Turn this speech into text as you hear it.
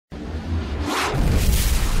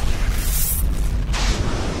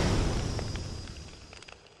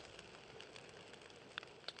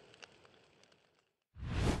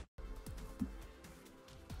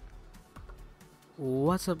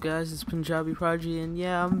What's up guys, it's Punjabi Prodigy, and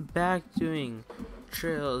yeah, I'm back doing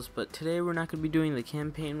trails, but today we're not going to be doing the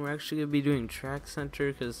campaign. We're actually going to be doing track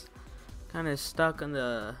center because kind of stuck on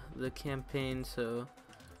the campaign. So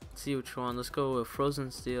let's see which one. Let's go with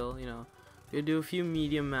Frozen Steel. We'll do a few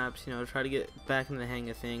medium maps, try to get back in the hang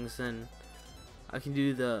of things, and I can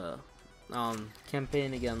do the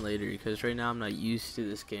campaign again later because right now I'm not used to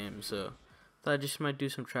this game. So thought I just might do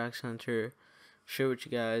some track center, share with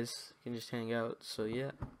you guys, you can just hang out. So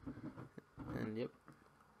yeah, and yep,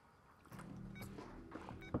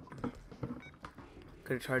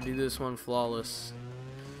 gonna try to do this one flawless.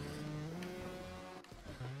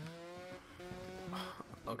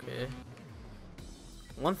 Okay,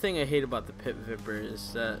 one thing I hate about the Pit Viper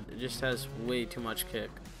is that it just has way too much kick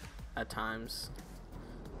at times.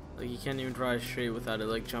 Like you can't even drive straight without it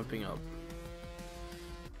like jumping up.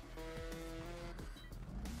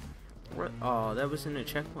 What? Oh, that was in a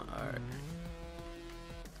checkpoint. Alright.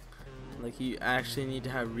 Like you actually need to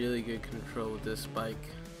have really good control with this bike.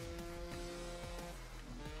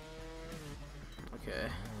 Okay.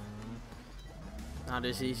 Not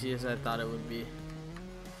as easy as I thought it would be.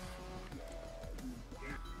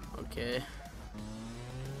 Okay.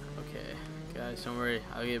 Okay. Guys, don't worry.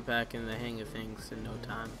 I'll get back in the hang of things in no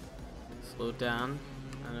time. Slow down.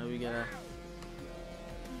 I know we gotta...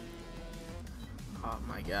 Oh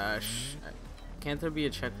my gosh. Can't there be a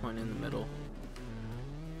checkpoint in the middle?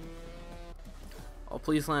 Oh,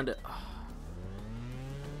 please land it. Oh.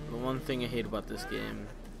 The one thing I hate about this game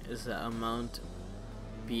is the amount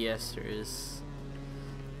BS there is.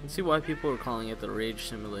 You can see why people are calling it the Rage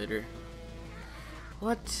Simulator.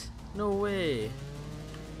 What? No way.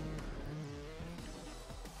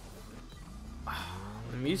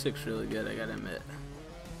 The music's really good, I gotta admit.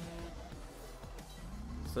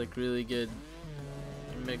 It's like really good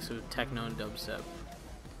mix of techno and dubstep.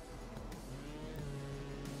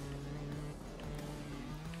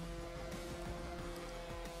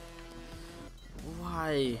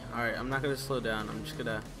 Why? Alright, I'm not gonna slow down. I'm just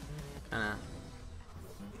gonna kinda...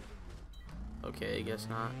 Okay, I guess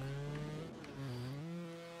not.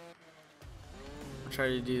 I'll try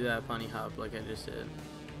to do that bunny hop like I just did.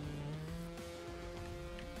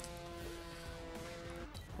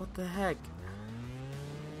 What the heck?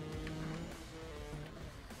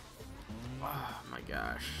 Oh my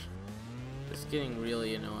gosh. It's getting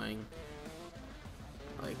really annoying.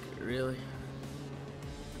 Like, really?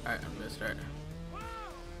 Alright, I'm gonna start.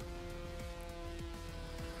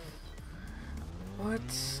 What?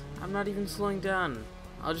 I'm not even slowing down.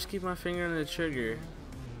 I'll just keep my finger on the trigger.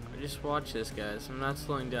 Just watch this, guys. I'm not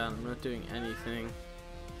slowing down. I'm not doing anything.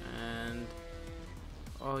 And...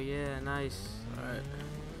 oh yeah, nice. Alright.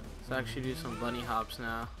 Let's actually do some bunny hops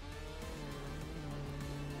now.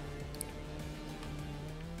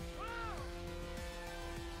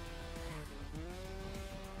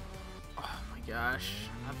 Gosh,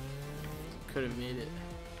 I could have made it.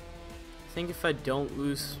 I think if I don't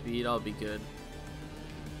lose speed, I'll be good.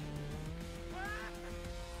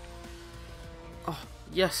 Oh,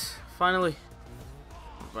 yes, finally.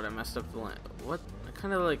 But I messed up the line. What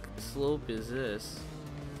kind of like slope is this?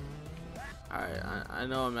 Alright, I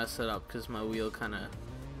know I messed it up because my wheel kind of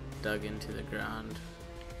dug into the ground.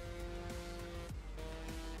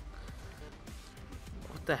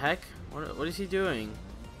 What the heck? What is he doing?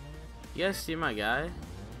 You guys see my guy?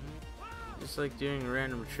 Just like doing a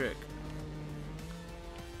random trick.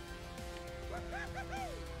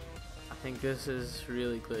 I think this is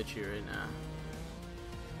really glitchy right now.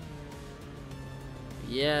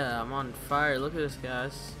 Yeah, I'm on fire. Look at this,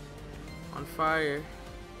 guys. On fire.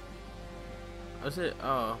 What's it?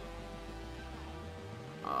 Oh.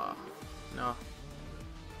 Oh. No.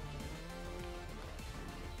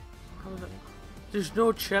 There's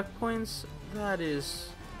no checkpoints? That is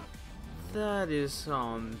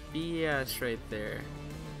some BS right there.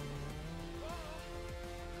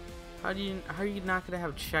 How are you not gonna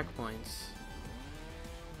have checkpoints?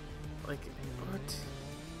 Like what?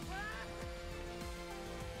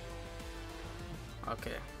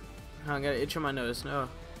 Okay. I got an itch on my nose. No.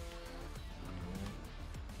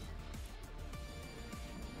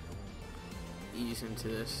 Ease into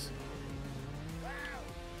this.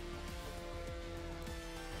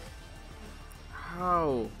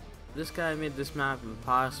 How? This guy made this map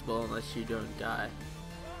impossible unless you don't die.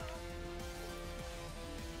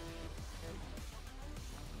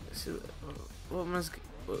 So,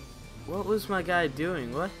 what was my guy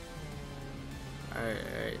doing? What?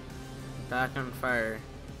 Alright. Back on fire.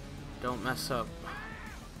 Don't mess up.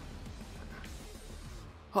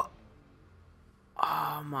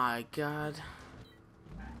 Oh my god.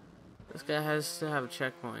 This guy has to have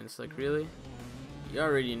checkpoints. Like, really? You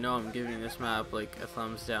already know I'm giving this map like a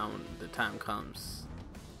thumbs down when the time comes.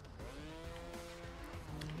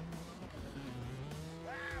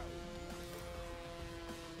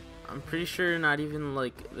 I'm pretty sure not even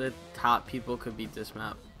like the top people could beat this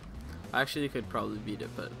map. Actually, they could probably beat it,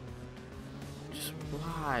 but just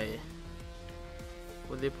why?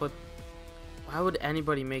 Would they put? Why would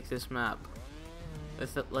anybody make this map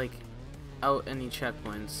with it, like out any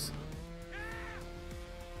checkpoints?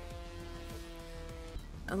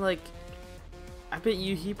 And like, I bet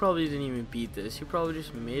you he probably didn't even beat this. He probably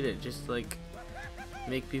just made it just like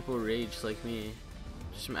make people rage like me.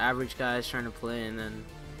 Just some average guys trying to play, and then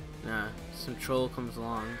some troll comes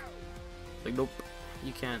along. Like, nope,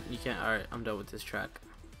 you can't. Alright, I'm done with this track.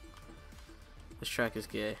 This track is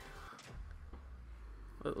gay.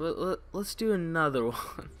 Let's do another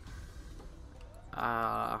one.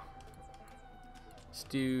 Let's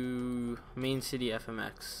do Main City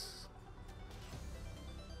FMX.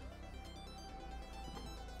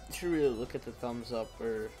 You should really look at the thumbs up,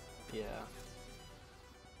 or yeah.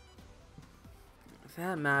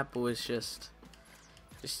 That map was just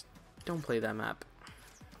don't play that map.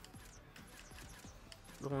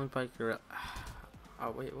 The only bike you're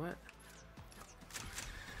oh wait, what?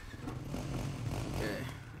 Okay,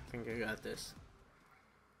 I think I got this.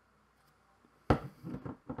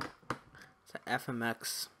 It's an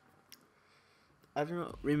FMX. I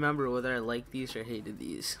don't remember whether I liked these or hated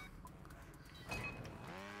these.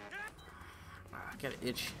 I got an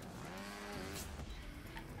itch.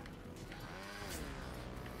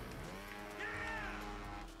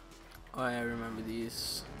 Oh, I remember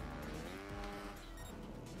these.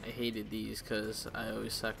 I hated these because I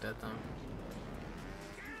always sucked at them.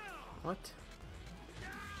 What?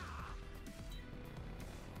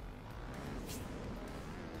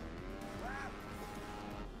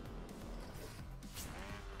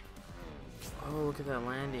 Oh, look at that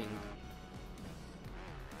landing.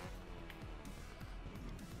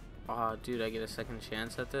 Oh, dude, I get a second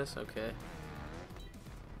chance at this? Okay.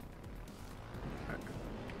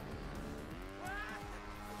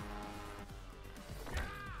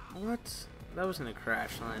 What? That wasn't a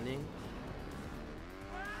crash landing.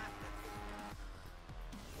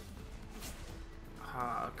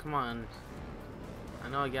 Ah, come on. I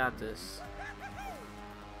know I got this.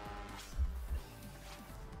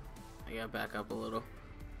 I gotta back up a little.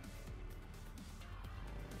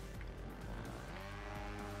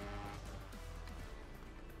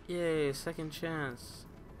 Yay, second chance.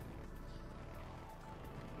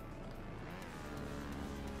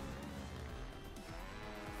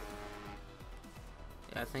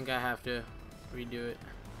 Yeah, I think I have to redo it.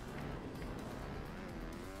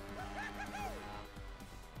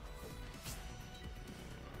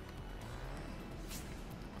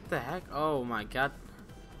 What the heck? Oh my god.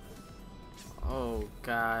 Oh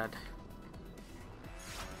god.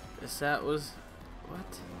 That was...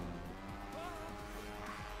 What?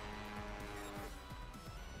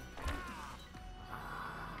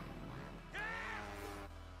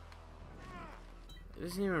 It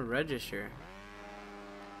doesn't even register.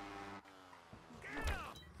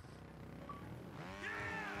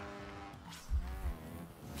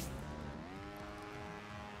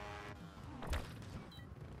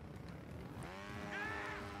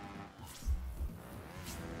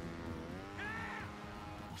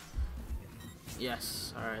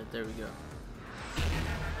 Yes, alright, there we go.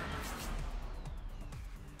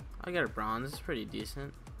 I got a bronze, it's pretty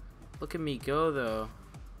decent. Look at me go though.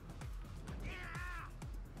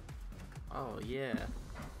 Oh yeah.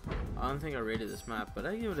 I don't think I rated this map, but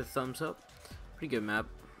I give it a thumbs up. Pretty good map.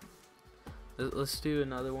 Let's do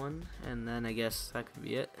another one, and then I guess that could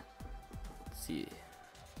be it. Let's see.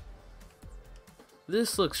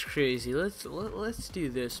 This looks crazy. Let's do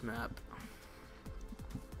this map.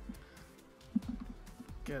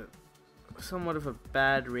 Get somewhat of a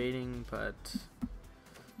bad rating, but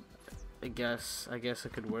I guess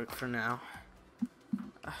it could work for now.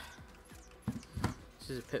 This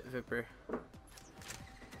is a Pit Vipper.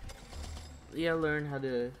 Yeah, learn how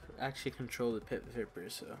to actually control the Pit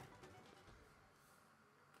Vipper, so.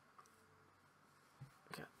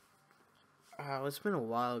 Okay. It's been a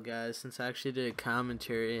while, guys, since I actually did a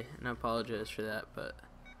commentary, and I apologize for that, but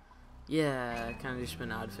yeah, I kind of just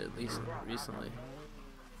been out of it recently.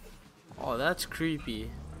 Oh, that's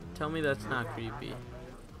creepy. Tell me that's not creepy.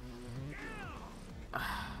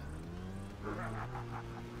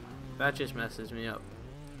 That just messes me up.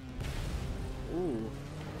 Ooh.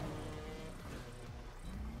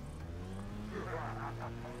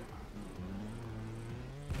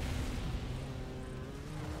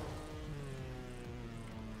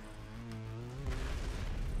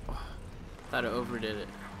 Thought I overdid it.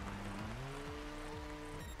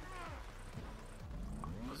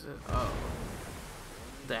 Was it? Oh.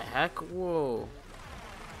 The heck? Whoa.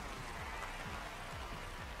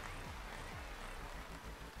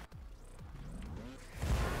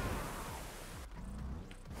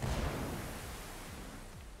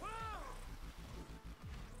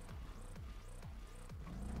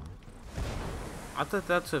 I thought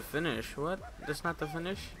that's a finish. What? That's not the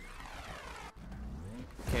finish?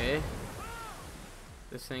 Okay.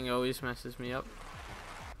 This thing always messes me up.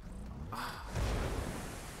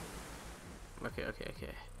 Okay.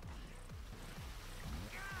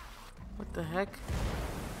 What the heck?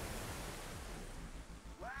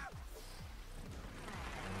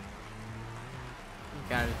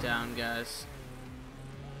 Got it down, guys.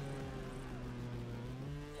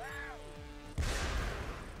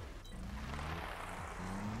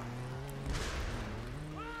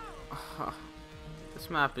 This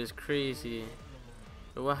map is crazy.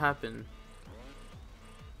 But what happened?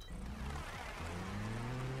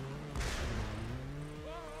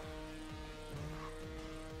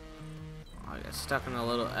 Oh, I got stuck in the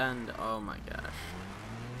little end. Oh my gosh.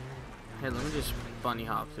 Hey, let me just bunny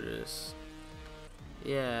hop through this.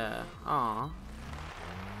 Yeah. Aw.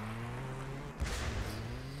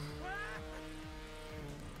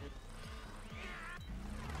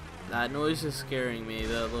 That noise is scaring me,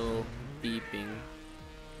 that little beeping.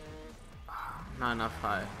 Not enough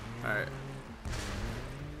high. Alright.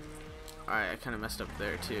 Alright, I kinda messed up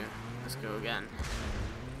there too. Let's go again.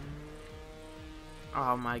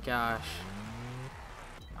 Oh my gosh.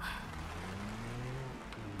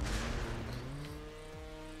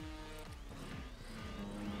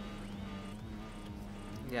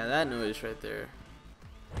 Yeah, that noise right there.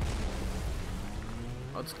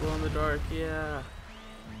 Let's glow in the dark, yeah.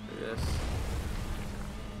 Look at this.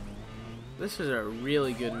 This is a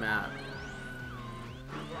really good map.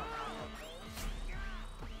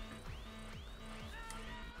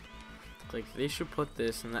 Like, they should put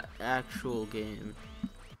this in the actual game.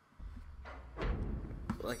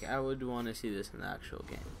 Like, I would want to see this in the actual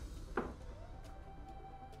game.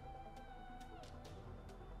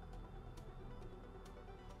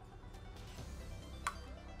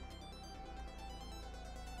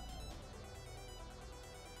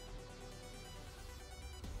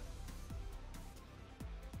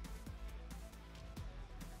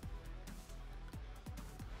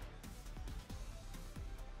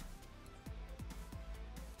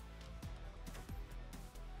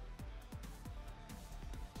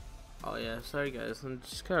 Oh yeah, sorry guys, I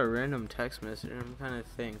just got a random text message and I'm kind of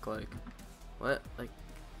think like, what? Like,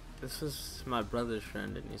 this is my brother's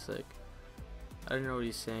friend and he's like, I don't know what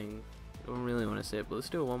he's saying. I don't really want to say it, but let's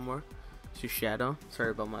do it one more. It's your Shadow. Sorry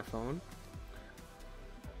about my phone.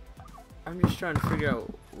 I'm just trying to figure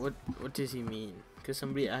out what does he mean? Cause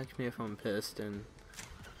somebody asked me if I'm pissed and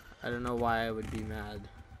I don't know why I would be mad.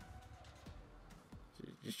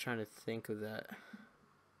 Just trying to think of that.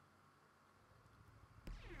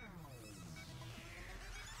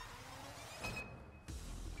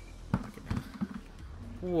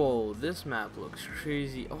 Whoa, this map looks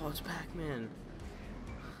crazy. Oh, it's Pac-Man.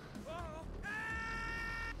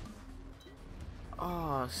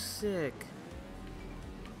 Oh, sick.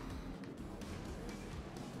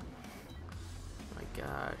 My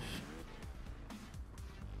gosh.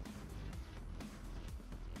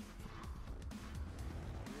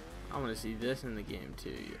 I want to see this in the game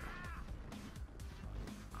too.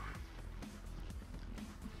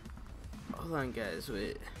 Hold on guys,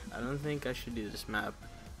 wait. I don't think I should do this map.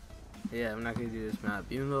 Yeah, I'm not gonna do this map.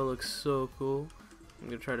 Even though it looks so cool, I'm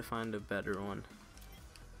gonna try to find a better one.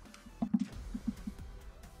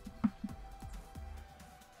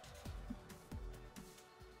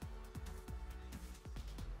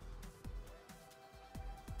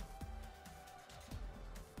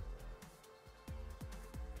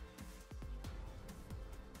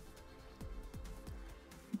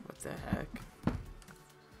 What the heck?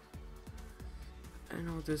 I don't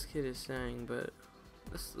know what this kid is saying, but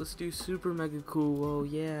let's do super mega cool. Whoa,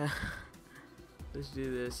 yeah. Let's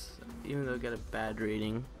do this. Even though it got a bad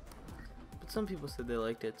rating, but some people said they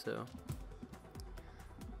liked it, so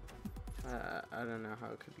I don't know how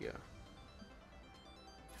it could go.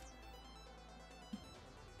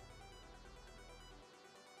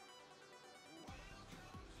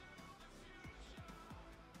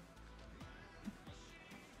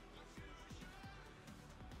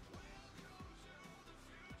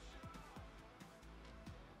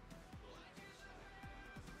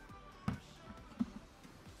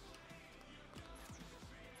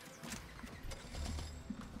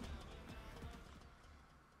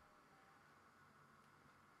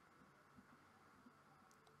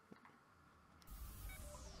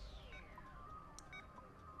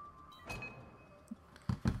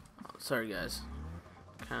 Sorry guys.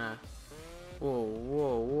 Kinda. Whoa,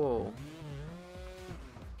 whoa, whoa.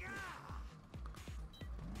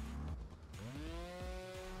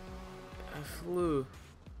 I flew.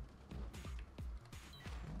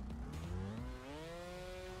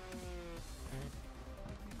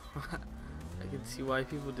 I can see why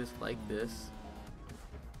people dislike this.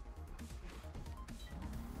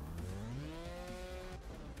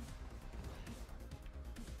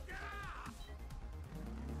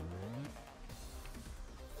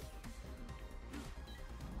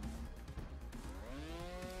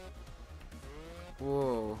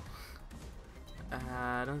 Whoa.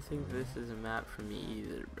 I don't think this is a map for me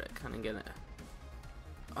either, but kind of gonna.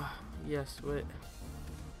 Oh, yes, wait.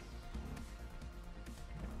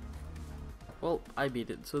 Well, I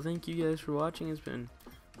beat it. So thank you guys for watching. It's been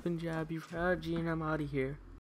Punjabi Prodigy, and I'm out of here.